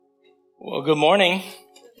Well, good morning.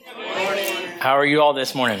 Good morning. How are you all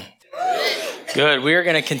this morning? Good. We are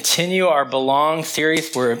going to continue our Belong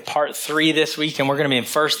series. We're in part 3 this week, and we're going to be in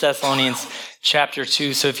 1 Thessalonians chapter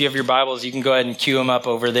 2. So if you have your Bibles, you can go ahead and cue them up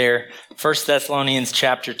over there. 1 Thessalonians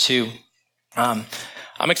chapter 2. I'm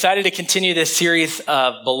excited to continue this series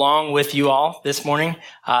of Belong with you all this morning.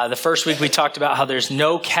 The first week we talked about how there's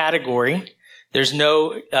no category, there's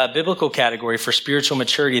no biblical category for spiritual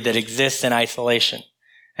maturity that exists in isolation.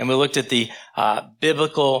 And we looked at the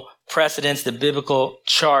biblical precedents, the biblical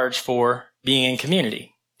charge for being in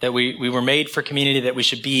community, that we were made for community, that we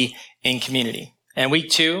should be in community. And week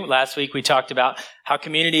 2, last week, we talked about how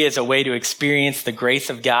community is a way to experience the grace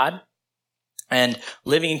of God. And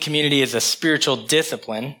living in community is a spiritual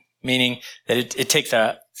discipline, meaning that it takes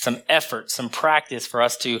some effort, some practice for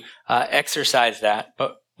us to exercise that.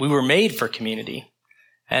 But we were made for community.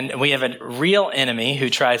 And we have a real enemy who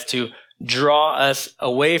tries to draw us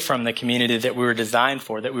away from the community that we were designed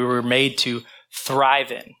for, that we were made to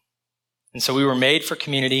thrive in. And so we were made for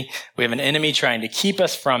community. We have an enemy trying to keep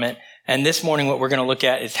us from it. And this morning, what we're going to look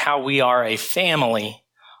at is how we are a family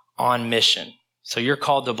on mission. So you're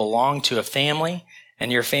called to belong to a family,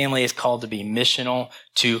 and your family is called to be missional,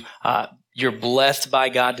 you're blessed by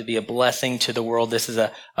God to be a blessing to the world. This is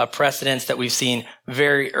a precedence that we've seen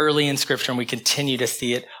very early in Scripture, and we continue to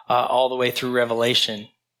see it all the way through Revelation,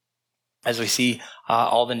 as we see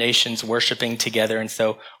all the nations worshiping together. And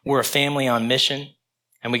so we're a family on mission,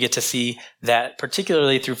 and we get to see that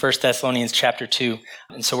particularly through 1 Thessalonians chapter 2.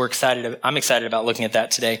 And so I'm excited about looking at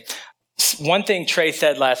that today. One thing Trey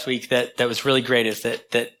said last week that was really great is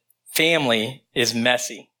that family is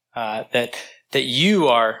messy, that you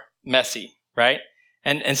are messy, right?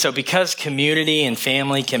 And so because community and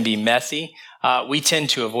family can be messy, we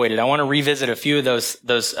tend to avoid it. I want to revisit a few of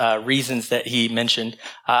those reasons that he mentioned.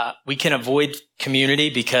 We can avoid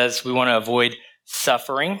community because we want to avoid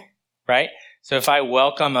suffering, right? So if I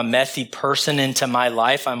welcome a messy person into my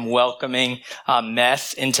life, I'm welcoming a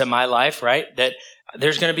mess into my life, right? That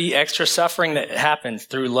there's going to be extra suffering that happens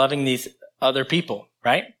through loving these other people,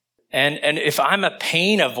 right? And if I'm a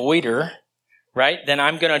pain avoider, right, then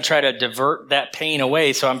I'm going to try to divert that pain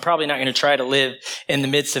away. So I'm probably not going to try to live in the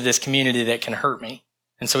midst of this community that can hurt me.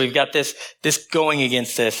 And so we've got this going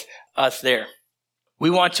against us there. We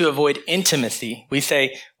want to avoid intimacy. We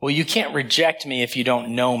say, well, you can't reject me if you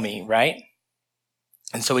don't know me, right?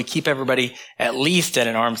 And so we keep everybody at least at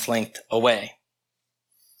an arm's length away.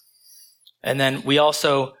 And then we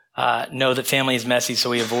also know that family is messy, so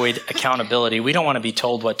we avoid accountability. We don't want to be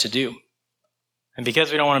told what to do. And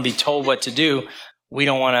because we don't want to be told what to do, we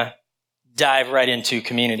don't want to dive right into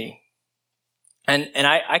community. And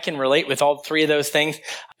I can relate with all 3 of those things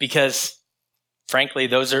because, frankly,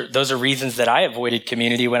 those are reasons that I avoided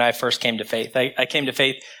community when I first came to faith. I came to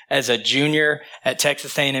faith as a junior at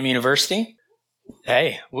Texas A&M University.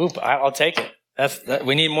 Hey, whoop! I'll take it.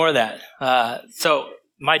 We need more of that. So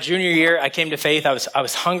my junior year, I came to faith. I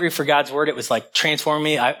was hungry for God's word. It was like transforming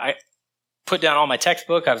me. I put down all my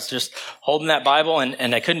textbook. I was just holding that Bible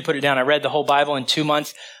and I couldn't put it down. I read the whole Bible in 2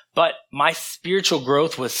 months, but my spiritual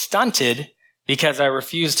growth was stunted because I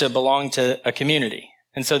refused to belong to a community.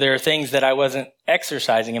 And so there are things that I wasn't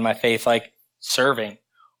exercising in my faith, like serving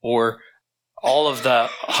or all of the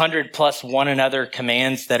 100+ one another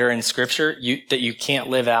commands that are in Scripture that you can't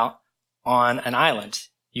live out on an island.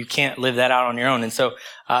 You can't live that out on your own. And so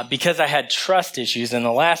because I had trust issues, and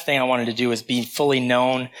the last thing I wanted to do was be fully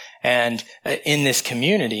known and in this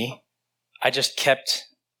community, I just kept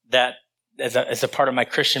that as a part of my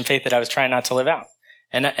Christian faith that I was trying not to live out.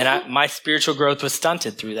 And my spiritual growth was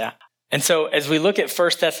stunted through that. And so as we look at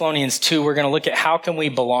 1 Thessalonians 2, we're going to look at how can we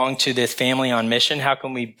belong to this family on mission? How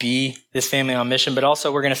can we be this family on mission? But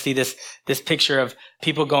also we're going to see this picture of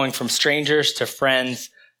people going from strangers to friends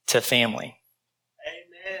to family.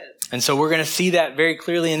 And so we're going to see that very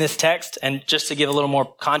clearly in this text. And just to give a little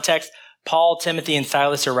more context, Paul, Timothy, and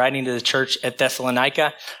Silas are writing to the church at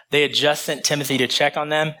Thessalonica. They had just sent Timothy to check on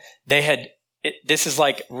them. This is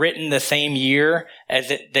like written the same year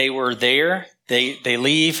as they were there. They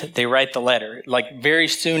leave, they write the letter. Like very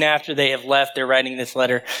soon after they have left, they're writing this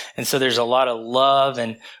letter. And so there's a lot of love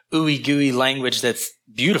and ooey gooey language that's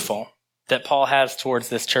beautiful that Paul has towards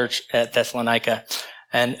this church at Thessalonica.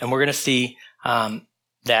 And we're going to see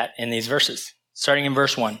that in these verses. Starting in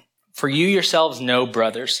verse 1. For you yourselves know,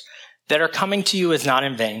 brothers, that our coming to you is not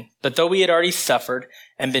in vain. But though we had already suffered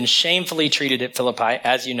and been shamefully treated at Philippi,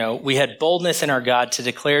 as you know, we had boldness in our God to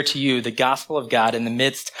declare to you the gospel of God in the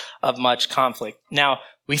midst of much conflict. Now,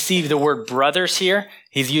 we see the word brothers here.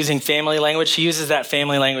 He's using family language. He uses that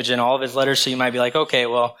family language in all of his letters. So you might be like, okay,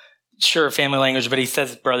 well, sure, family language, but he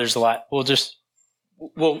says brothers a lot. We'll just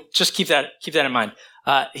keep that in mind.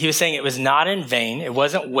 He was saying it was not in vain. It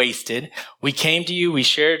wasn't wasted. We came to you. We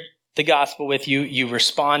shared the gospel with you. You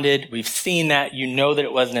responded. We've seen that. You know that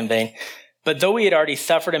it wasn't in vain. But though we had already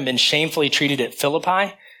suffered and been shamefully treated at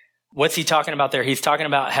Philippi, what's he talking about there? He's talking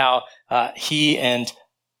about how he and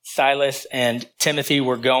Silas and Timothy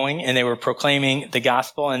were going and they were proclaiming the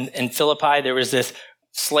gospel. And in Philippi, there was this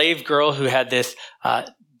slave girl who had this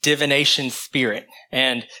divination spirit.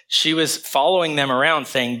 And she was following them around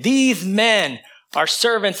saying, these men are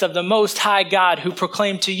servants of the Most High God who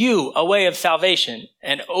proclaim to you a way of salvation.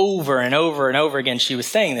 And over and over and over again, she was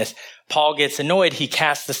saying this. Paul gets annoyed. He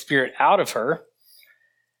casts the spirit out of her.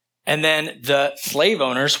 And then the slave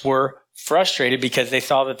owners were frustrated because they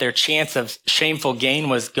saw that their chance of shameful gain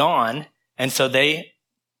was gone. And so they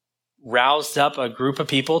roused up a group of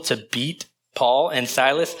people to beat Paul and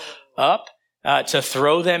Silas up, to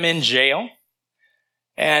throw them in jail.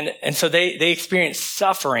 And so they experienced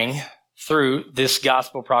suffering through this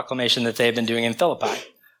gospel proclamation that they've been doing in Philippi.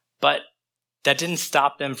 But that didn't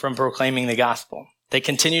stop them from proclaiming the gospel. They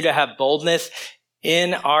continue to have boldness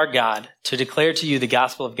in our God to declare to you the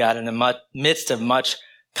gospel of God in the midst of much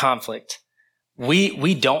conflict.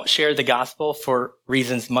 We don't share the gospel for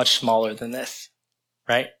reasons much smaller than this,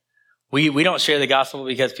 right? We don't share the gospel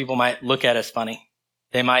because people might look at us funny.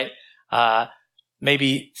 They might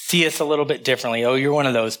maybe see us a little bit differently. Oh, you're one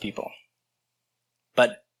of those people.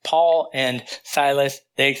 But Paul and Silas,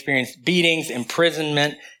 they experienced beatings,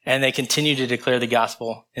 imprisonment, and they continue to declare the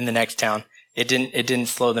gospel in the next town. It didn't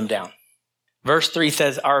slow them down. Verse 3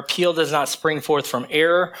 says, our appeal does not spring forth from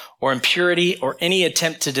error or impurity or any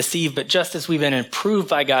attempt to deceive, but just as we've been approved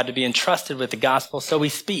by God to be entrusted with the gospel, so we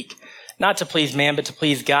speak, not to please man, but to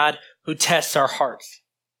please God who tests our hearts.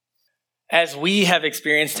 As we have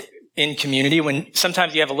experienced in community, when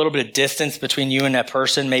sometimes you have a little bit of distance between you and that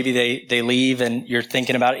person, maybe they leave and you're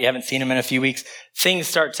thinking about it, you haven't seen them in a few weeks, things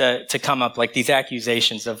start to come up, like these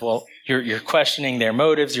accusations of, well, you're questioning their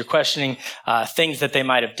motives, you're questioning things that they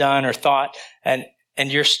might have done or thought, and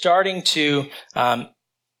you're starting to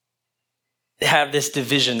have this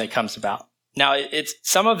division that comes about. Now, it's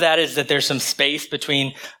some of that is that there's some space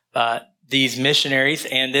between these missionaries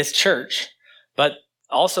and this church, but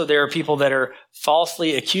also, there are people that are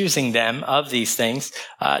falsely accusing them of these things,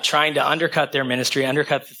 trying to undercut their ministry,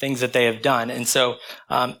 undercut the things that they have done. And so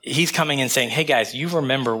he's coming and saying, hey, guys, you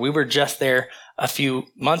remember we were just there a few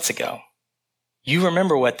months ago. You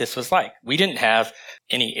remember what this was like. We didn't have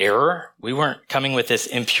any error. We weren't coming with this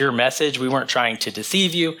impure message. We weren't trying to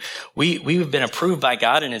deceive you. We've been approved by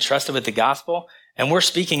God and entrusted with the gospel. And we're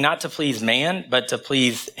speaking not to please man, but to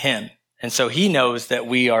please him. And so he knows that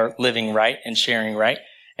we are living right and sharing right.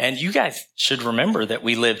 And you guys should remember that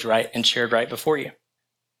we lived right and shared right before you.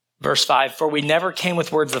 Verse 5, for we never came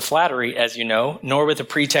with words of flattery, as you know, nor with a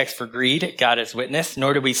pretext for greed, God is witness,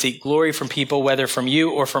 nor did we seek glory from people, whether from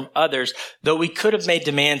you or from others, though we could have made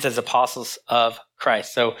demands as apostles of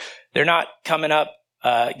Christ. So they're not coming up,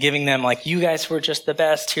 giving them like, you guys were just the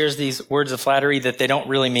best. Here's these words of flattery that they don't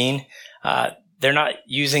really mean. They're not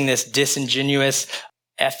using this disingenuous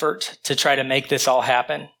effort to try to make this all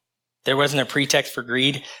happen. There wasn't a pretext for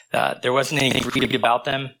greed. There wasn't any greed about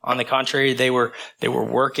them. On the contrary, they were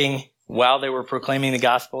working while they were proclaiming the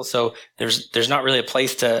gospel. So there's not really a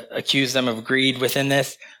place to accuse them of greed within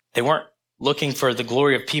this. They weren't looking for the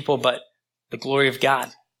glory of people, but the glory of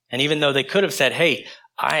God. And even though they could have said, hey,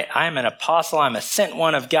 I'm an apostle, I'm a sent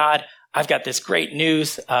one of God, I've got this great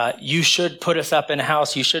news. You should put us up in a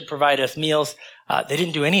house. You should provide us meals. They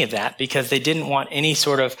didn't do any of that because they didn't want any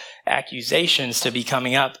sort of accusations to be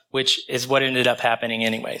coming up, which is what ended up happening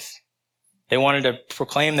anyways. They wanted to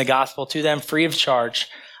proclaim the gospel to them free of charge,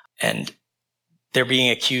 and they're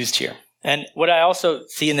being accused here. And what I also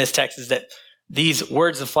see in this text is that these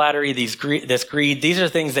words of flattery, this greed, these are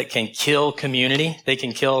things that can kill community. They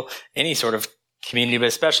can kill any sort of community, but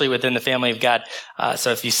especially within the family of God.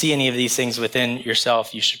 So if you see any of these things within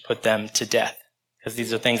yourself, you should put them to death, because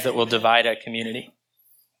these are things that will divide a community.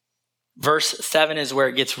 Verse 7 is where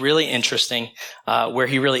it gets really interesting, where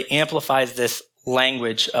he really amplifies this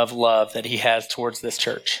language of love that he has towards this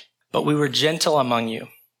church. But we were gentle among you,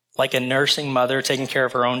 like a nursing mother taking care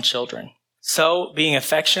of her own children. So, being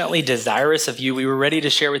affectionately desirous of you, we were ready to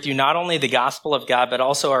share with you not only the gospel of God, but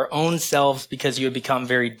also our own selves, because you had become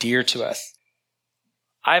very dear to us.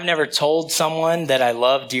 I've never told someone that I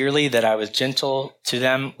love dearly that I was gentle to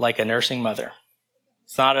them like a nursing mother.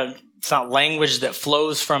 It's not language that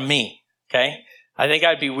flows from me, okay? I think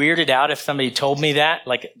I'd be weirded out if somebody told me that,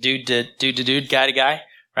 like dude to dude, guy to guy,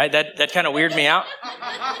 right? That kind of weirded me out.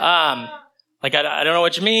 Like, I don't know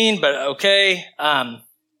what you mean, but okay.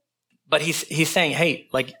 But he's saying, hey,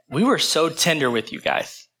 like, we were so tender with you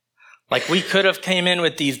guys. Like, we could have came in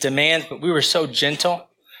with these demands, but we were so gentle.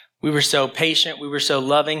 We were so patient. We were so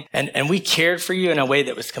loving. And we cared for you in a way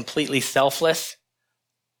that was completely selfless,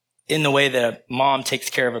 in the way that a mom takes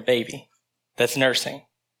care of a baby that's nursing,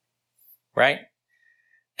 right?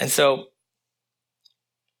 And so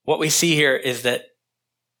what we see here is that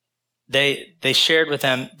they shared with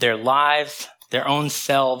them their lives, their own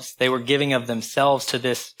selves. They were giving of themselves to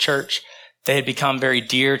this church. They had become very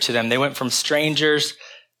dear to them. They went from strangers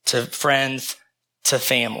to friends to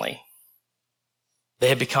family. They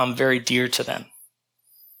had become very dear to them.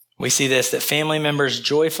 We see this, that family members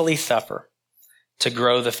joyfully suffer to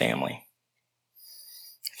grow the family.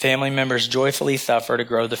 Family members joyfully suffer to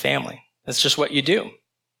grow the family. That's just what you do.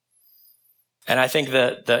 And I think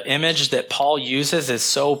the image that Paul uses is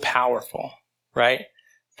so powerful, right?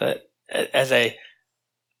 That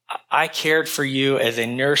I cared for you as a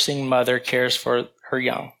nursing mother cares for her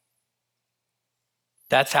young.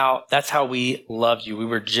 That's how we loved you. We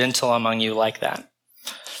were gentle among you like that.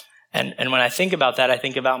 And when I think about that, I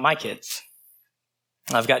think about my kids.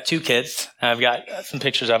 I've got 2 kids. And I've got some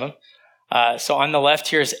pictures of them. So on the left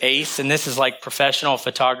here is Ace, and this is like professional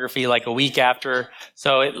photography, like a week after.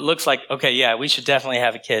 So it looks like, okay, yeah, we should definitely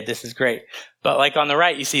have a kid. This is great. But like on the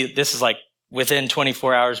right, you see this is like within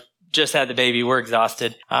 24 hours, just had the baby. We're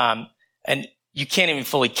exhausted. And you can't even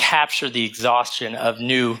fully capture the exhaustion of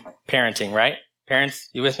new parenting, right? Parents,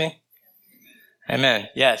 you with me? Amen.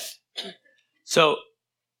 Yes. So,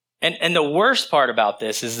 and the worst part about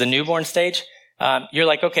this is the newborn stage. You're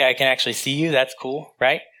like, okay, I can actually see you. That's cool,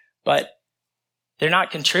 right? But they're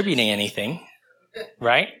not contributing anything,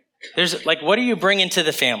 right? There's like, what are you bringing to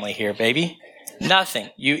the family here, baby? Nothing.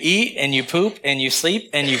 You eat and you poop and you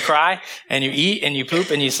sleep and you cry and you eat and you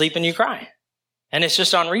poop and you sleep and you cry. And it's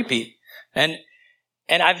just on repeat. And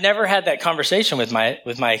I've never had that conversation with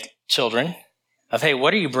my children of, hey,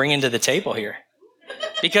 what are you bringing to the table here?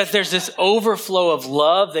 Because there's this overflow of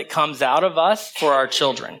love that comes out of us for our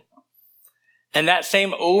children. And that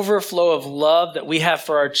same overflow of love that we have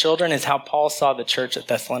for our children is how Paul saw the church at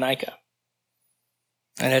Thessalonica.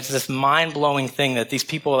 And it's this mind-blowing thing that these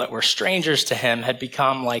people that were strangers to him had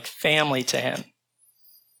become like family to him.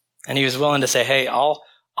 And he was willing to say, hey, I'll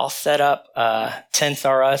set up tents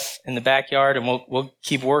are us in the backyard, and we'll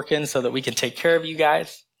keep working so that we can take care of you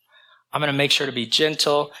guys. I'm going to make sure to be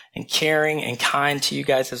gentle and caring and kind to you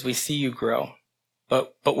guys as we see you grow.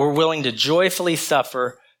 But we're willing to joyfully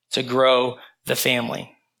suffer to grow the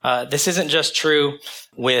family. This isn't just true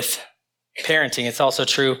with parenting. It's also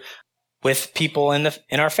true with people in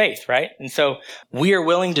our faith, right? And so we are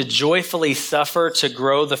willing to joyfully suffer to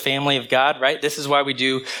grow the family of God, right? This is why we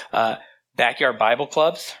do backyard Bible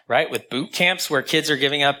clubs, right? With boot camps where kids are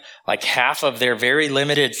giving up like half of their very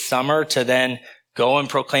limited summer to then go and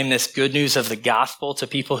proclaim this good news of the gospel to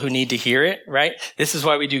people who need to hear it, right? This is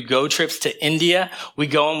why we do go trips to India. We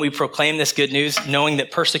go and we proclaim this good news, knowing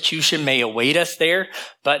that persecution may await us there,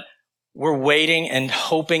 but we're waiting and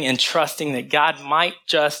hoping and trusting that God might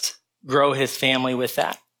just grow his family with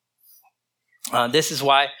that. This is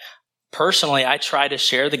why, personally, I try to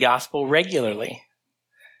share the gospel regularly.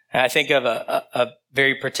 And I think of a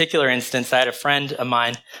very particular instance. I had a friend of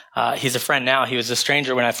mine. He's a friend now. He was a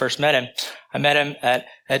stranger when I first met him. I met him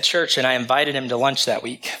at church, and I invited him to lunch that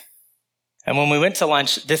week. And when we went to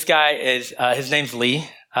lunch, this guy his name's Lee.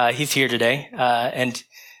 He's here today. And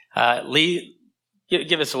Lee,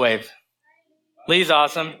 give us a wave. Lee's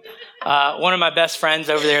awesome. One of my best friends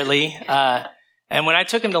over there, Lee. And when I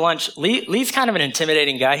took him to lunch, Lee's kind of an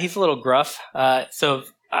intimidating guy. He's a little gruff. So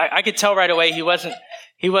I could tell right away he wasn't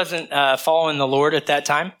following the Lord at that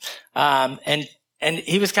time. And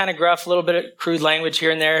he was kind of gruff, a little bit of crude language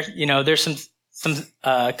here and there. You know, there's some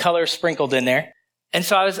color sprinkled in there. And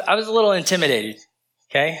so I was a little intimidated.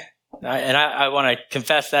 Okay. And I want to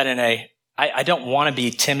confess that I don't want to be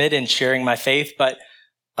timid in sharing my faith, but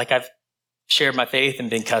like I've shared my faith and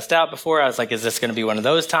been cussed out before. I was like, is this going to be one of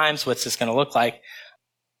those times? What's this going to look like?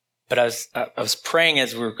 But I was praying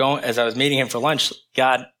as I was meeting him for lunch,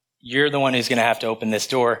 God, you're the one who's going to have to open this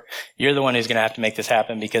door. You're the one who's going to have to make this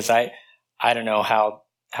happen, because I don't know how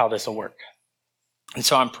this will work. And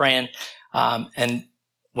so I'm praying. And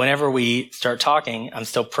whenever we start talking, I'm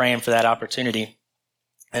still praying for that opportunity.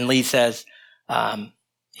 And Lee says,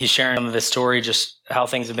 he's sharing some of his story, just how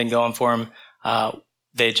things have been going for him.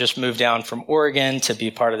 They just moved down from Oregon to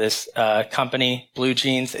be part of this company, Blue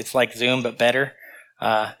Jeans. It's like Zoom, but better.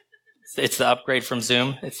 It's the upgrade from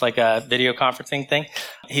Zoom. It's like a video conferencing thing.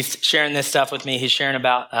 He's sharing this stuff with me. He's sharing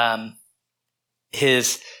about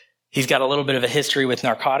his He's got a little bit of a history with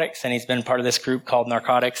narcotics, and he's been part of this group called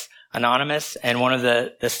Narcotics Anonymous. And one of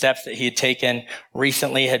the steps that he had taken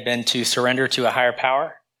recently had been to surrender to a higher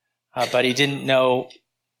power, but he didn't know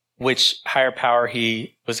which higher power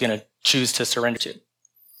he was going to choose to surrender to.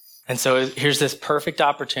 And so here's this perfect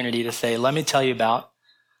opportunity to say, let me tell you about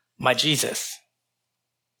my Jesus,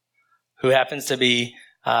 who happens to be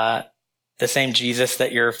the same Jesus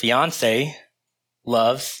that your fiance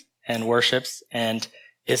loves and worships and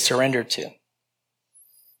is surrendered to.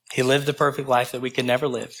 He lived the perfect life that we could never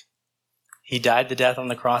live. He died the death on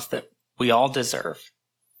the cross that we all deserve.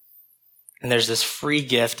 And there's this free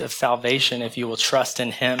gift of salvation if you will trust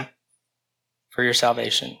in him for your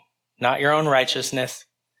salvation. Not your own righteousness,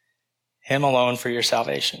 him alone for your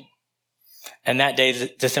salvation. And that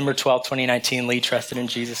day, December 12, 2019, Lee trusted in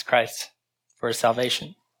Jesus Christ for his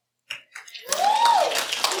salvation.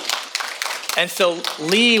 And so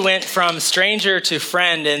Lee went from stranger to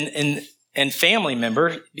friend and family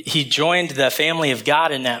member. He joined the family of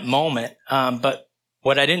God in that moment. But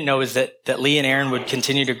what I didn't know is that Lee and Aaron would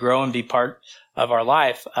continue to grow and be part of our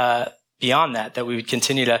life beyond that we would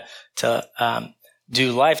continue to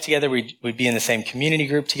do life together. We'd be in the same community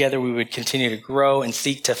group together. We would continue to grow and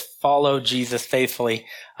seek to follow Jesus faithfully.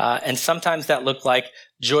 And sometimes that looked like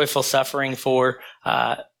joyful suffering for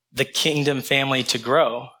the kingdom family to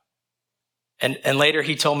grow. And later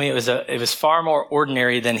he told me it was far more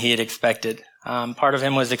ordinary than he had expected. Part of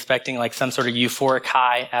him was expecting like some sort of euphoric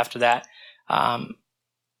high after that.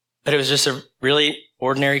 But it was just a really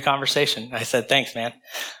ordinary conversation. I said, thanks, man.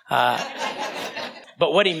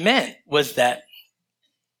 But what he meant was that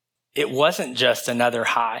it wasn't just another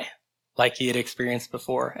high like he had experienced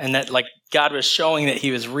before. And that like God was showing that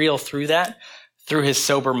he was real through that, through his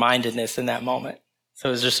sober-mindedness in that moment. So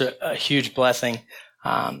it was just a huge blessing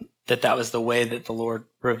that was the way that the Lord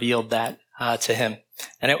revealed that to him.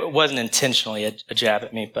 And it wasn't intentionally a jab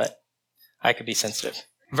at me, but I could be sensitive.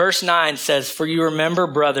 Verse 9 says, "For you remember,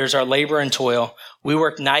 brothers, our labor and toil. We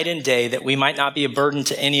work night and day that we might not be a burden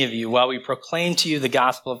to any of you while we proclaim to you the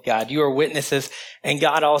gospel of God. You are witnesses, and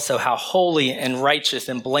God also, how holy and righteous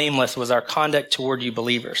and blameless was our conduct toward you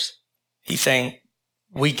believers." He's saying,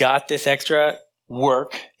 we got this extra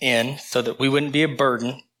work in so that we wouldn't be a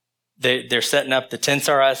burden. They're setting up, the tents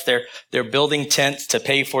are us. They're building tents to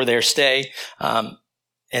pay for their stay.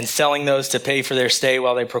 And selling those to pay for their stay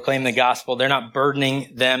while they proclaim the gospel. They're not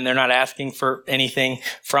burdening them. They're not asking for anything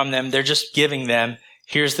from them. They're just giving them,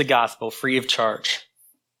 here's the gospel, free of charge.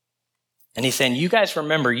 And he's saying, you guys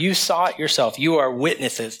remember, you saw it yourself. You are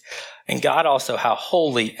witnesses. And God also, how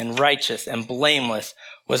holy and righteous and blameless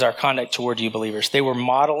was our conduct toward you believers. They were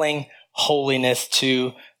modeling holiness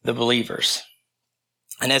to the believers.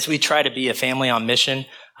 And as we try to be a family on mission,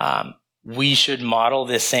 we should model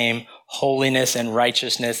this same holiness and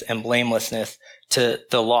righteousness and blamelessness to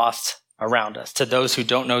the lost around us, to those who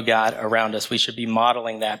don't know God around us. We should be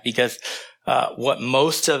modeling that because what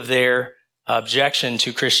most of their objection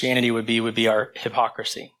to Christianity would be our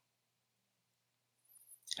hypocrisy.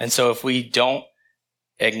 And so if we don't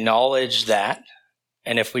acknowledge that,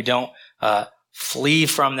 and if we don't flee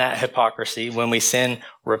from that hypocrisy, when we sin,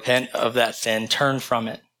 repent of that sin, turn from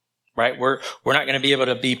it. Right? We're not going to be able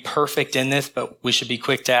to be perfect in this, but we should be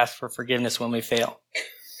quick to ask for forgiveness when we fail.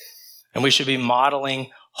 And we should be modeling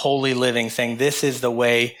holy living, saying this is the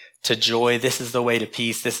way to joy, this is the way to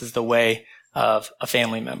peace, this is the way of a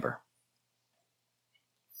family member.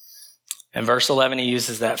 In verse 11, he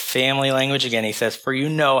uses that family language again. He says, "For you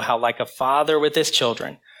know how like a father with his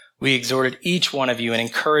children, we exhorted each one of you and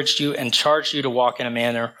encouraged you and charged you to walk in a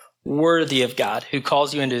manner worthy of God, who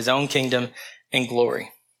calls you into his own kingdom and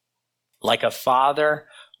glory." Like a father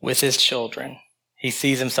with his children. He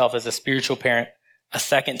sees himself as a spiritual parent a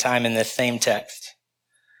second time in this same text.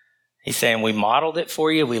 He's saying, we modeled it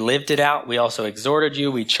for you. We lived it out. We also exhorted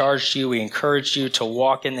you. We charged you. We encouraged you to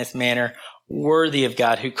walk in this manner worthy of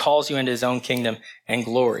God, who calls you into his own kingdom and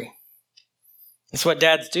glory. It's what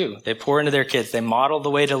dads do. They pour into their kids. They model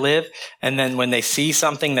the way to live. And then when they see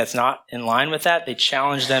something that's not in line with that, they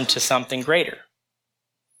challenge them to something greater.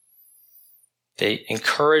 They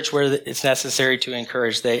encourage where it's necessary to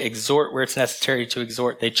encourage. They exhort where it's necessary to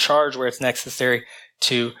exhort. They charge where it's necessary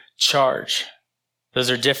to charge. Those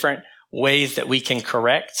are different ways that we can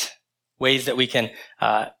correct, ways that we can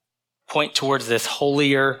point towards this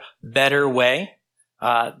holier, better way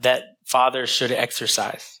that fathers should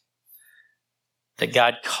exercise. That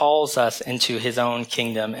God calls us into his own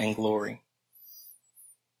kingdom and glory.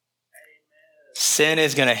 Sin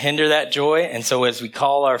is going to hinder that joy. And so as we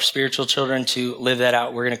call our spiritual children to live that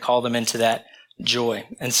out, we're going to call them into that joy.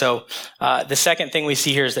 And so the second thing we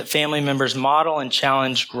see here is that family members model and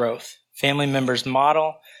challenge growth. Family members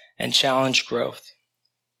model and challenge growth.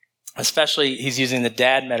 Especially, he's using the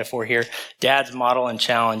dad metaphor here. Dads model and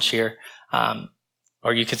challenge here.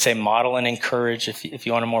 Or you could say model and encourage if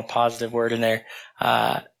you want a more positive word in there.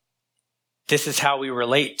 This is how we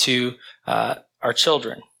relate to our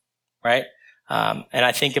children, right? And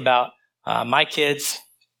I think about my kids.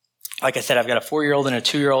 Like I said, I've got a 4-year-old and a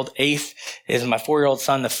 2-year-old. Ace is my 4-year-old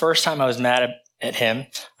son. The first time I was mad at him,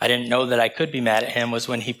 I didn't know that I could be mad at him, was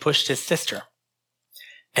when he pushed his sister.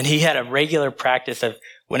 And he had a regular practice of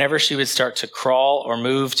whenever she would start to crawl or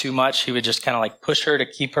move too much, he would just kind of like push her to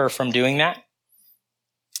keep her from doing that.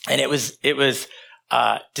 And it was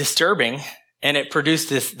disturbing, and it produced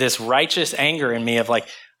this righteous anger in me of like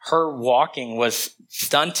her walking was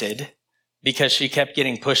stunted because she kept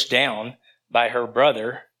getting pushed down by her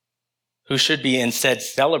brother, who should be instead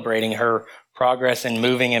celebrating her progress and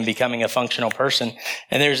moving and becoming a functional person.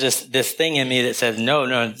 And there's this thing in me that says,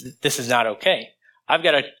 no, this is not okay. I've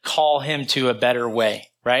got to call him to a better way,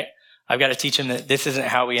 right? I've got to teach him that this isn't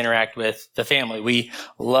how we interact with the family. We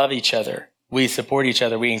love each other. We support each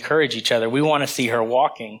other. We encourage each other. We want to see her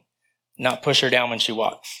walking, not push her down when she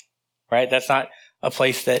walks, right? That's not a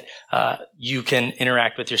place that you can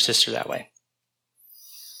interact with your sister that way.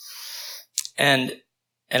 And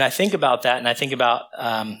I think about that, and I think about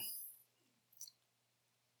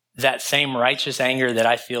that same righteous anger that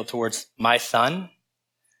I feel towards my son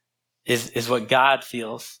is what God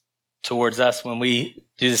feels towards us when we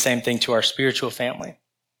do the same thing to our spiritual family.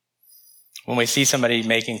 When we see somebody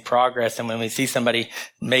making progress and when we see somebody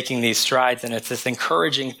making these strides, and it's this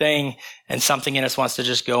encouraging thing, and something in us wants to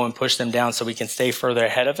just go and push them down so we can stay further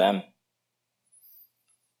ahead of them,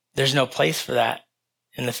 there's no place for that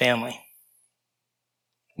in the family.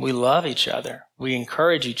 We love each other. We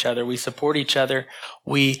encourage each other. We support each other.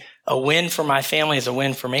 A win for my family is a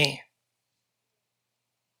win for me.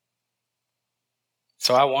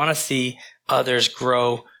 So I want to see others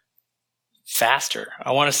grow faster.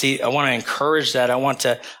 I want to encourage that. I want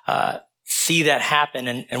to see that happen.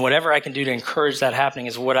 And whatever I can do to encourage that happening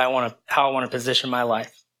is how I want to position my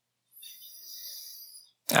life.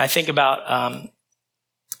 And I think about,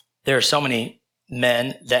 there are so many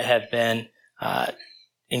men that have been,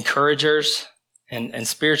 encouragers and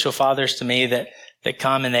spiritual fathers to me that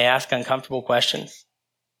come and they ask uncomfortable questions.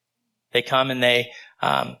 They come and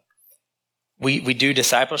we do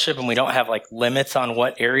discipleship, and we don't have like limits on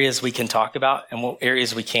what areas we can talk about and what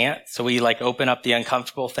areas we can't. So we like open up the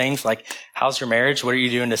uncomfortable things like, how's your marriage? What are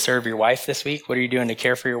you doing to serve your wife this week? What are you doing to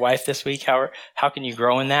care for your wife this week? How can you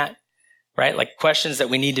grow in that? Right? Like questions that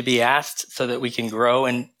we need to be asked so that we can grow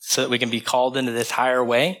and so that we can be called into this higher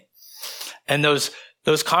way. And those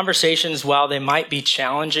conversations, while they might be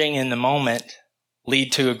challenging in the moment,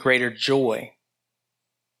 lead to a greater joy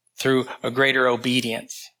through a greater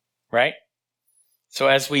obedience, right? So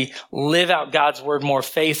as we live out God's word more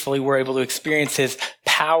faithfully, we're able to experience his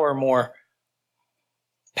power more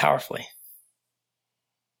powerfully.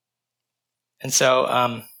 And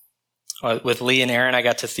so with Lee and Aaron, I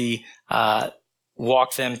got to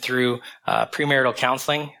walk them through premarital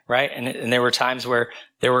counseling, right? And there were times where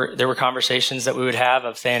there were conversations that we would have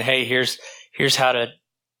of saying, hey, here's how to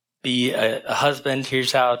be a husband.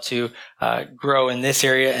 Here's how to grow in this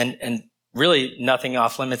area, and really nothing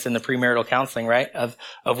off limits in the premarital counseling, right? Of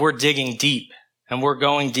we're digging deep and we're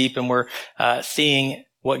going deep and we're seeing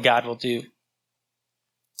what God will do.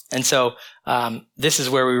 And so this is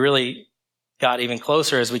where we really got even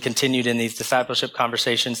closer as we continued in these discipleship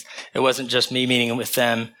conversations. It wasn't just me meeting with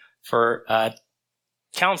them for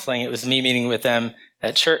counseling. It was me meeting with them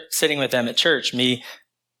at church, sitting with them at church, me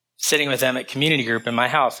sitting with them at community group in my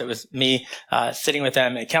house. It was me sitting with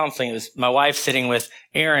them at counseling. It was my wife sitting with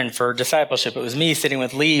Aaron for discipleship. It was me sitting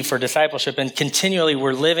with Lee for discipleship. And continually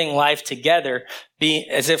we're living life together,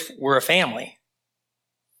 as if we're a family.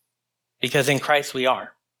 Because in Christ we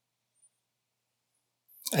are.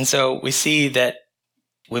 And so we see that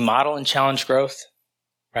we model and challenge growth,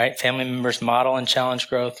 right? Family members model and challenge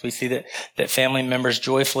growth. We see that family members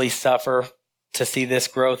joyfully suffer to see this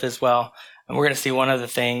growth as well. And we're going to see one other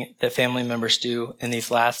thing that family members do in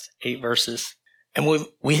these last 8 verses. And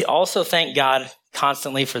we also thank God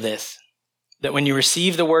constantly for this, that when you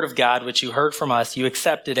receive the word of God, which you heard from us, you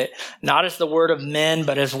accepted it, not as the word of men,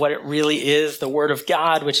 but as what it really is, the word of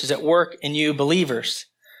God, which is at work in you believers.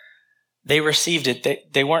 They received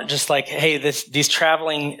it. They weren't just like, hey, these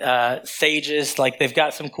traveling sages, like they've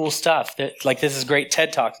got some cool stuff. Like this is great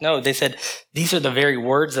TED Talks. No, they said, these are the very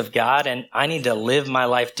words of God, and I need to live my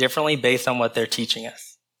life differently based on what they're teaching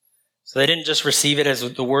us. So they didn't just receive it as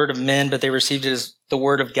the word of men, but they received it as the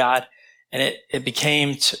word of God. And it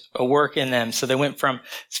became a work in them. So they went from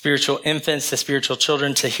spiritual infants to spiritual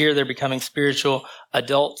children to here they're becoming spiritual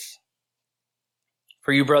adults.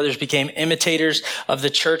 For you, brothers, became imitators of the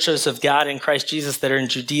churches of God in Christ Jesus that are in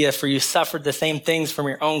Judea. For you suffered the same things from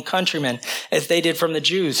your own countrymen as they did from the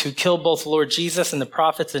Jews, who killed both the Lord Jesus and the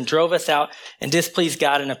prophets and drove us out and displeased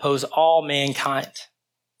God and opposed all mankind.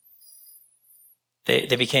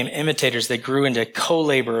 They became imitators. They grew into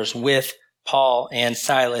co-laborers with Paul and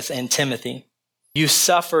Silas and Timothy. You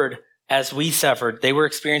suffered as we suffered. They were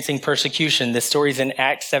experiencing persecution. This story's in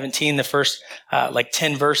Acts 17, the first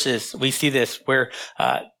 10 verses. We see this where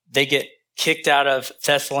they get kicked out of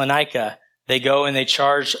Thessalonica. They go and they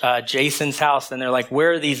charge Jason's house, and they're like,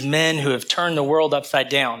 where are these men who have turned the world upside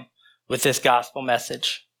down with this gospel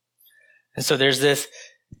message? And so there's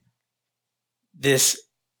this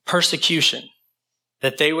persecution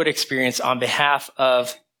that they would experience on behalf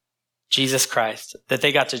of Jesus Christ, that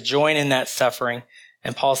they got to join in that suffering.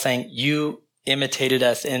 And Paul's saying, you imitated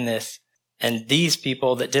us in this. And these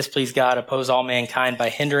people that displease God oppose all mankind by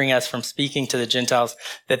hindering us from speaking to the Gentiles,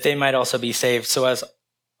 that they might also be saved, so as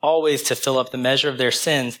always to fill up the measure of their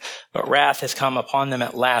sins. But wrath has come upon them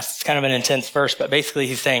at last. It's kind of an intense verse, but basically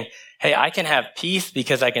he's saying, hey, I can have peace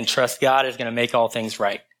because I can trust God is going to make all things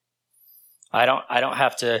right. I don't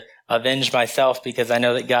have to avenge myself because I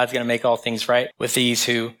know that God's going to make all things right with these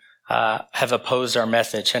who have opposed our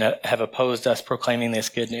message and have opposed us proclaiming this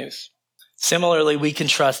good news. Similarly, we can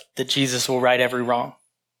trust that Jesus will right every wrong.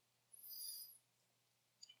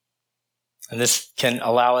 And this can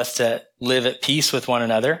allow us to live at peace with one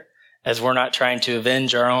another as we're not trying to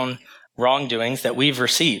avenge our own wrongdoings that we've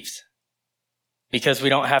received. Because we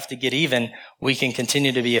don't have to get even, we can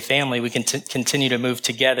continue to be a family. We can continue to move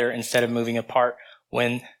together instead of moving apart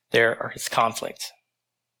when there is conflict.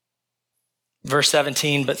 Verse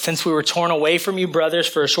 17, but since we were torn away from you, brothers,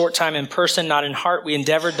 for a short time in person, not in heart, we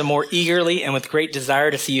endeavored the more eagerly and with great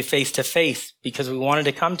desire to see you face to face, because we wanted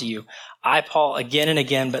to come to you. I, Paul, again and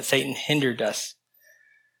again, but Satan hindered us.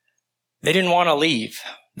 They didn't want to leave.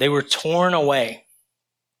 They were torn away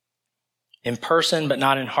in person, but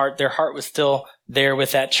not in heart. Their heart was still there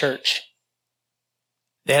with that church.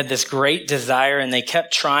 They had this great desire, and they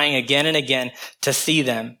kept trying again and again to see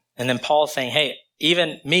them. And then Paul's saying, hey,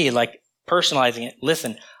 even me, personalizing it.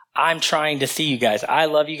 Listen, I'm trying to see you guys. I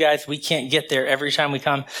love you guys. We can't get there every time we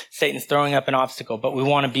come. Satan's throwing up an obstacle, but we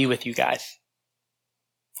want to be with you guys.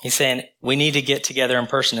 He's saying we need to get together in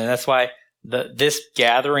person. And that's why this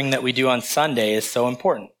gathering that we do on Sunday is so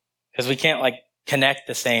important, because we can't connect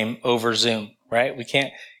the same over Zoom, right? We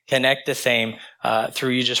can't connect the same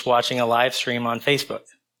through you just watching a live stream on Facebook.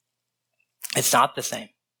 It's not the same.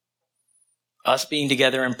 Us being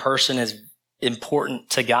together in person is important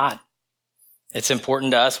to God. It's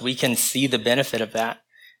important to us. We can see the benefit of that.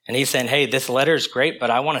 And he's saying, hey, this letter is great, but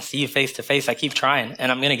I want to see you face to face. I keep trying, and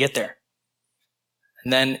I'm going to get there.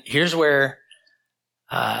 And then here's where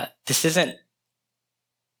this isn't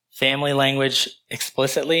family language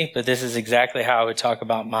explicitly, but this is exactly how I would talk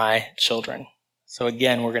about my children. So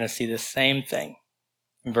again, we're going to see the same thing.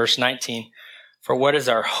 In verse 19, for what is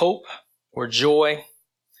our hope or joy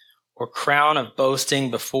or crown of boasting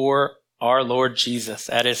before our Lord Jesus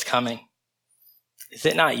at his coming? Is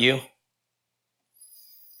it not you?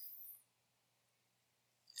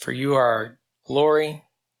 For you are our glory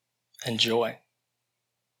and joy.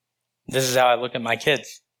 This is how I look at my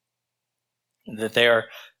kids. That they are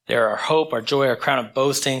our hope, our joy, our crown of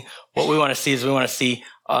boasting. What we want to see is we want to see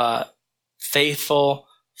faithful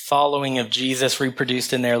following of Jesus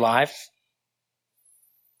reproduced in their lives.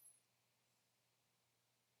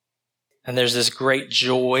 And there's this great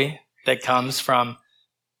joy that comes from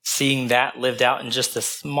seeing that lived out in just the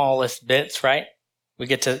smallest bits, right? We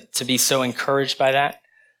get to be so encouraged by that.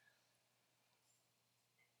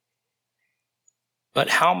 But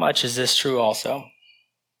how much is this true also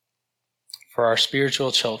for our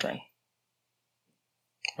spiritual children,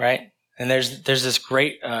 right? And there's this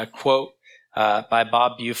great quote by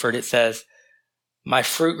Bob Buford. It says, my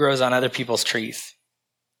fruit grows on other people's trees.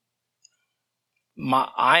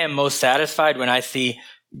 I am most satisfied when I see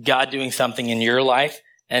God doing something in your life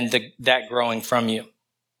and that growing from you.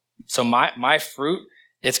 So my fruit,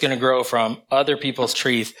 it's going to grow from other people's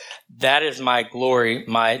trees. That is my glory,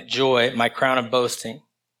 my joy, my crown of boasting.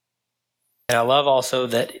 And I love also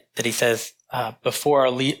that he says, before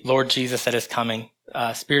our Lord Jesus at his coming,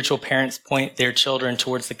 spiritual parents point their children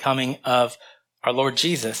towards the coming of our Lord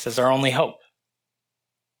Jesus as our only hope.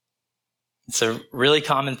 It's a really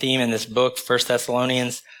common theme in this book, 1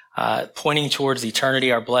 Thessalonians, pointing towards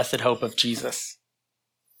eternity, our blessed hope of Jesus.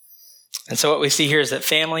 And so what we see here is that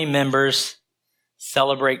family members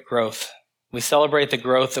celebrate growth. We celebrate the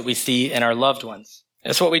growth that we see in our loved ones.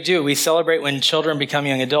 That's what we do. We celebrate when children become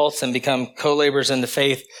young adults and become co-laborers in the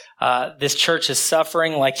faith. This church is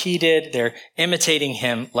suffering like he did. They're imitating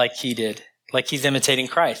him like he did, like he's imitating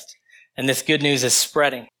Christ. And this good news is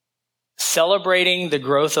spreading. Celebrating the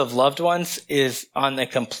growth of loved ones is on the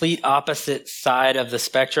complete opposite side of the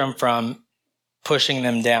spectrum from pushing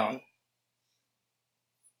them down.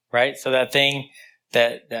 Right? So that thing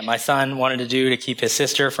that my son wanted to do to keep his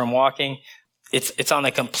sister from walking, it's on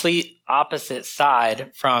the complete opposite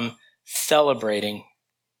side from celebrating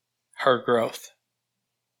her growth.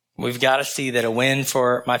 We've got to see that a win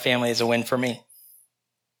for my family is a win for me.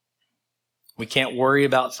 We can't worry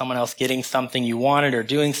about someone else getting something you wanted or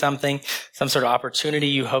doing something, some sort of opportunity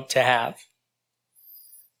you hope to have.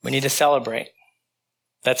 We need to celebrate.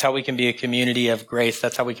 That's how we can be a community of grace.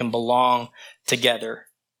 That's how we can belong together.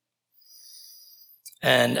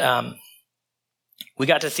 And we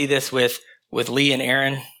got to see this with Lee and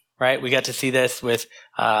Aaron, right? We got to see this with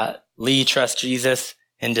Lee Trust Jesus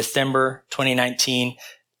in December 2019.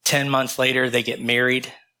 10 months later, they get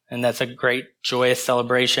married, and that's a great, joyous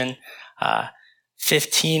celebration.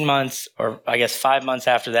 15 months, or I guess 5 months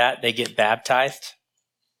after that, they get baptized.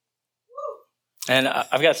 And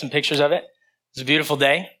I've got some pictures of it. It's a beautiful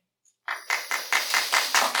day.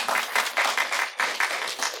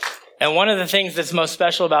 And one of the things that's most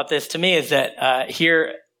special about this to me is that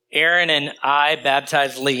here, Aaron and I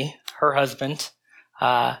baptized Lee, her husband,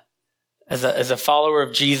 as a follower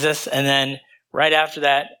of Jesus. And then right after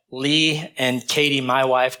that, Lee and Katie, my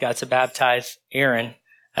wife, got to baptize Aaron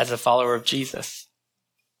as a follower of Jesus.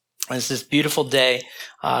 And it's this beautiful day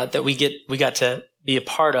that we got to be a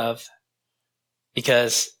part of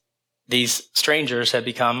because these strangers have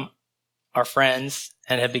become our friends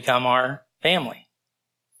and have become our family.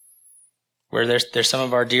 Where they're some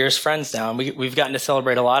of our dearest friends now. And we've gotten to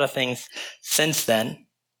celebrate a lot of things since then.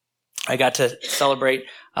 I got to celebrate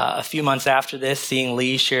a few months after this, seeing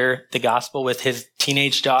Lee share the gospel with his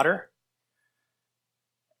teenage daughter.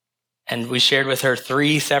 And we shared with her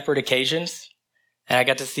 3 separate occasions. And I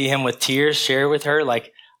got to see him with tears share with her,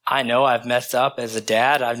 like, I know I've messed up as a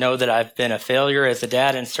dad. I know that I've been a failure as a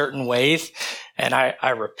dad in certain ways. And I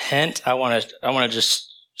repent. I want to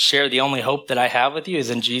just share the only hope that I have with you is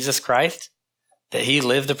in Jesus Christ. That he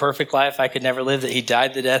lived the perfect life I could never live, that he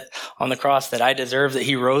died the death on the cross that I deserve, that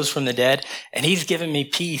he rose from the dead. And he's given me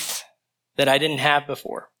peace that I didn't have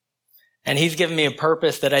before. And he's given me a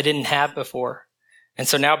purpose that I didn't have before. And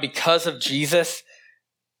so now because of Jesus,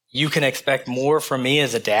 you can expect more from me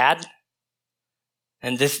as a dad.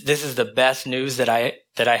 And this is the best news that I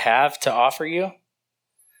have to offer you.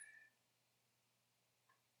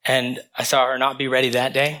 And I saw her not be ready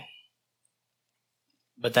that day.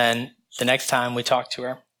 But then the next time we talked to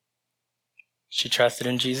her, she trusted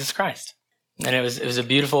in Jesus Christ. And it was a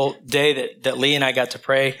beautiful day that Lee and I got to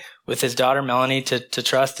pray with his daughter, Melanie, to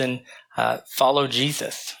trust and follow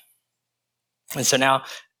Jesus. And so now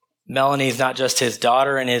Melanie is not just his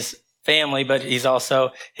daughter and his family, but he's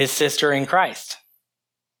also his sister in Christ.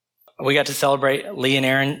 We got to celebrate Lee and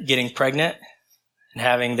Aaron getting pregnant and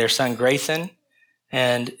having their son Grayson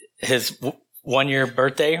and his 1-year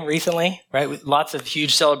birthday recently, right? With lots of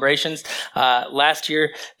huge celebrations. Last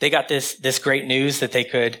year, they got this great news that they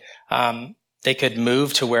could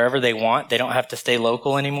move to wherever they want. They don't have to stay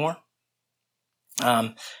local anymore.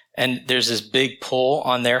 And there's this big pull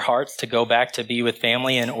on their hearts to go back to be with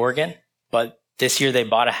family in Oregon. But this year they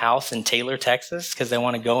bought a house in Taylor, Texas, because they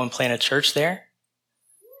want to go and plant a church there.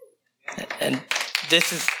 And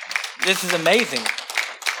this is amazing,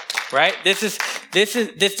 right?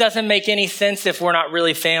 This doesn't make any sense if we're not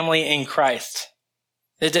really family in Christ.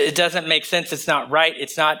 It doesn't make sense. It's not right.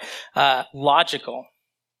 It's not logical.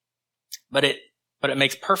 But it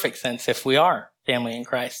makes perfect sense if we are family in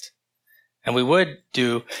Christ. And we would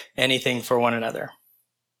do anything for one another.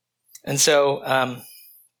 And so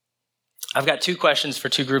I've got 2 questions for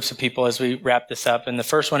 2 groups of people as we wrap this up. And the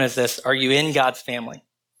first one is this: are you in God's family?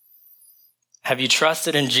 Have you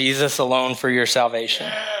trusted in Jesus alone for your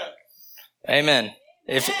salvation? Amen.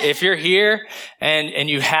 If you're here and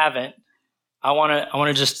you haven't, I want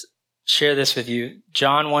to just share this with you.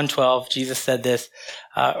 John 1:12, Jesus said this,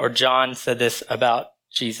 or John said this about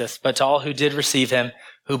Jesus. But to all who did receive him,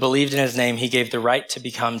 who believed in his name, he gave the right to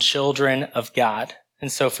become children of God.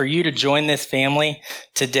 And so for you to join this family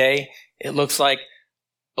today, it looks like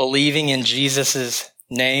believing in Jesus's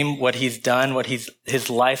name, what he's done, his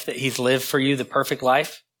life that he's lived for you, the perfect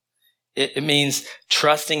life. It means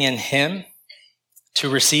trusting in him to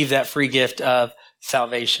receive that free gift of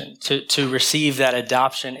salvation, to receive that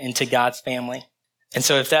adoption into God's family. And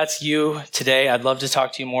so if that's you today, I'd love to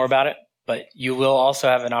talk to you more about it, but you will also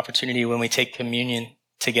have an opportunity when we take communion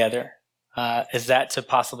together. Is that to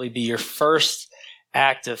possibly be your first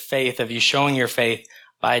act of faith, of you showing your faith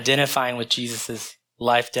by identifying with Jesus'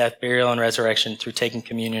 life, death, burial, and resurrection through taking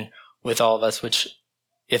communion with all of us, which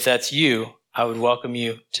if that's you, I would welcome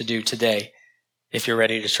you to do today if you're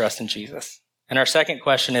ready to trust in Jesus. And our second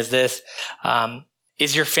question is this,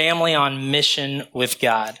 is your family on mission with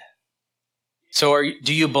God? So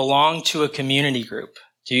do you belong to a community group?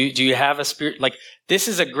 Do you have a spirit? Like, this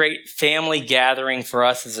is a great family gathering for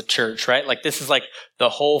us as a church, right? Like, this is like the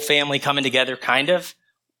whole family coming together, kind of.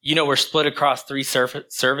 You know, we're split across 3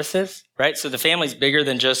 services, right? So the family's bigger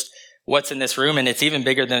than just what's in this room, and it's even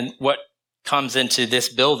bigger than what comes into this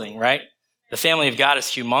building, right? The family of God is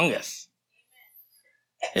humongous.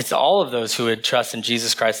 It's all of those who would trust in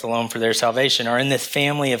Jesus Christ alone for their salvation are in this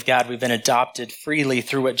family of God. We've been adopted freely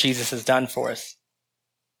through what Jesus has done for us.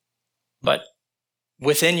 But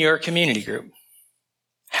within your community group,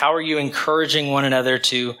 how are you encouraging one another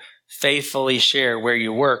to faithfully share where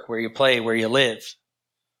you work, where you play, where you live?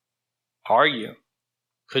 Are you?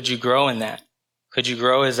 Could you grow in that? Could you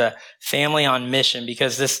grow as a family on mission?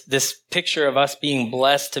 Because this picture of us being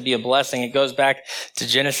blessed to be a blessing, it goes back to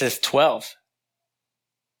Genesis 12.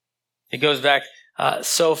 It goes back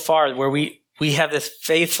so far where we have this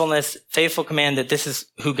faithful command that this is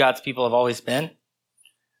who God's people have always been.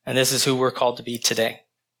 And this is who we're called to be today.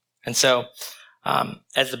 And so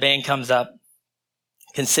as the band comes up,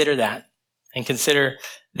 consider that and consider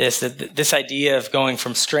this idea of going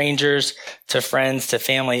from strangers to friends to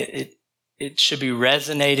family. It should be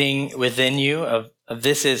resonating within you of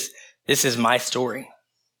this is my story.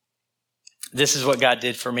 This is what God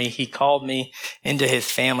did for me. He called me into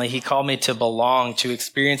his family. He called me to belong, to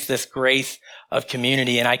experience this grace of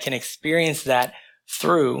community. And I can experience that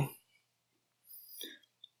through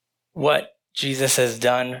what Jesus has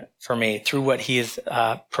done for me, through what he has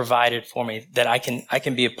provided for me, that I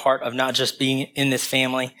can be a part of not just being in this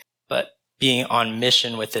family, but being on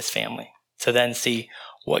mission with this family, to then see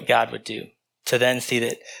what God would do, to then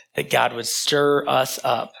see that God would stir us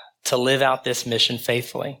up to live out this mission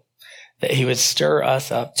faithfully, that he would stir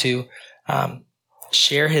us up to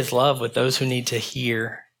share his love with those who need to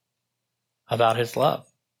hear about his love.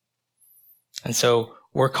 And so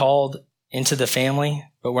we're called into the family,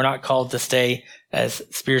 but we're not called to stay as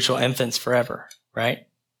spiritual infants forever, right?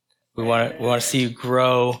 We want to see you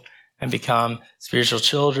grow and become spiritual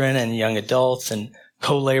children and young adults and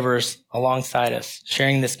co-laborers alongside us,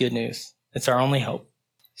 sharing this good news. It's our only hope.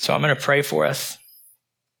 So I'm going to pray for us,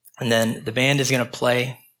 and then the band is going to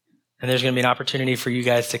play, and there's going to be an opportunity for you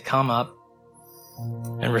guys to come up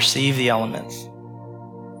and receive the elements.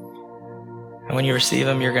 And when you receive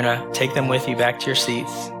them, you're going to take them with you back to your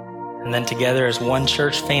seats. And then together as one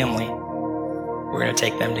church family, we're going to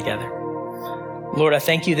take them together. Lord, I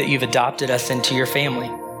thank you that you've adopted us into your family,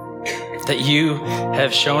 that you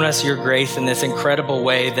have shown us your grace in this incredible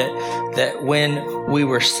way, that when we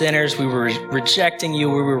were sinners, we were rejecting you,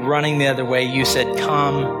 we were running the other way, you said,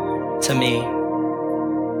 come to me.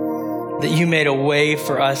 That you made a way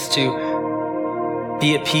for us to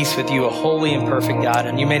be at peace with you, a holy and perfect God.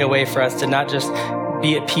 And you made a way for us to not just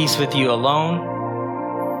be at peace with you alone,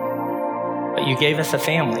 but you gave us a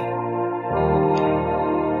family.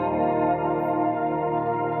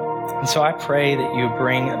 And so I pray that you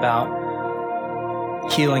bring about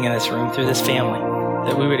healing in this room through this family,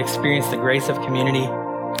 that we would experience the grace of community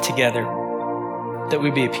together, that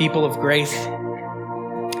we'd be a people of grace,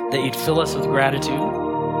 that you'd fill us with gratitude,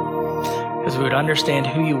 because we would understand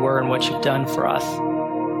who you were and what you've done for us.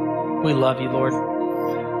 We love you, Lord.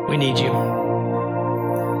 We need you.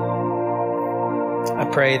 I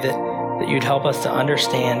pray that you'd help us to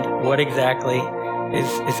understand what exactly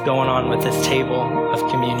is going on with this table of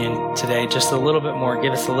communion today. Just a little bit more.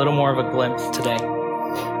 Give us a little more of a glimpse today.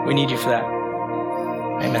 We need you for that.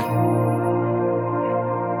 Amen.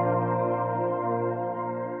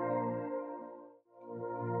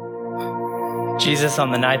 Jesus,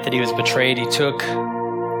 on the night that he was betrayed, he took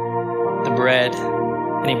the bread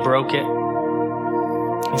and he broke it.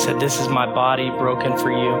 He said, "This is my body broken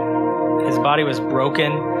for you." His body was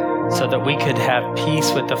broken so that we could have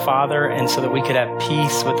peace with the Father and so that we could have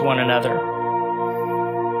peace with one another.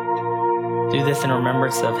 Do this in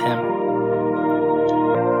remembrance of him.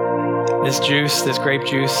 This juice, this grape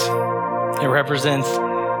juice, it represents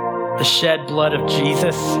the shed blood of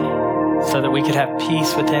Jesus so that we could have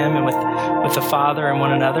peace with him and with the Father and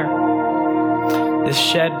one another. This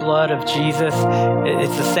shed blood of Jesus,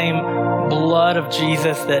 it's the same blood of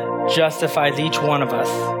Jesus that justifies each one of us.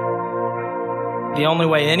 The only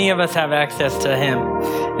way any of us have access to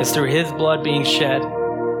him is through his blood being shed,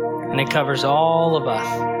 and it covers all of us.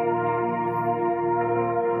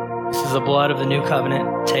 This is the blood of the new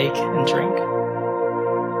covenant. Take and drink.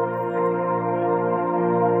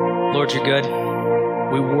 Lord, you're good.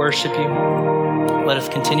 We worship you. Let us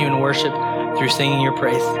continue in worship through singing your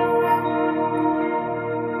praise.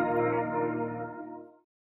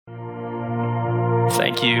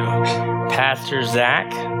 Thank you, Pastor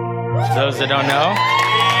Zach. For those that don't know,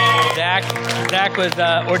 Zach was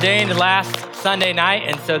ordained last Sunday night,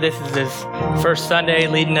 and so this is his first Sunday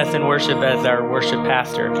leading us in worship as our worship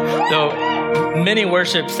pastor. Though many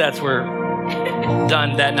worship sets were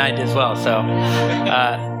done that night as well. So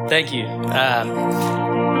thank you.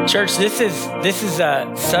 Church, this is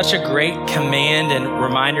such a great command and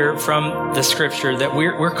reminder from the scripture that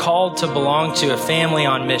we're called to belong to a family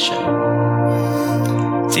on mission.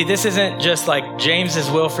 See, this isn't just like James's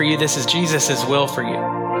will for you. This is Jesus's will for you,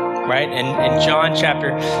 right? And in John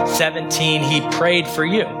chapter 17, he prayed for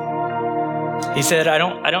you. He said, I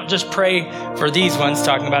don't just pray for these ones,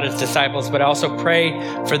 talking about his disciples, but I also pray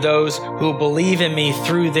for those who believe in me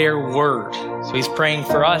through their word. So he's praying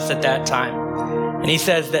for us at that time. And he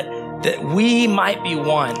says that we might be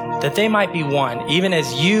one, that they might be one, even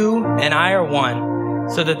as you and I are one,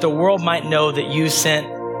 so that the world might know that you sent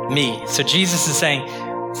me. So Jesus is saying,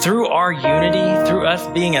 through our unity, through us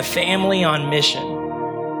being a family on mission,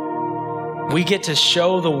 we get to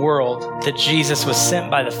show the world that Jesus was sent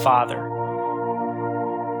by the Father.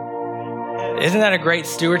 Isn't that a great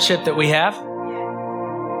stewardship that we have?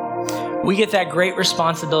 We get that great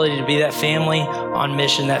responsibility to be that family on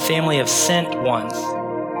mission, that family of sent ones.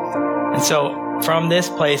 And so from this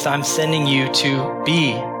place, I'm sending you to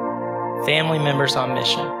be family members on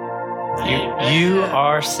mission. You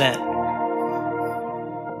are sent.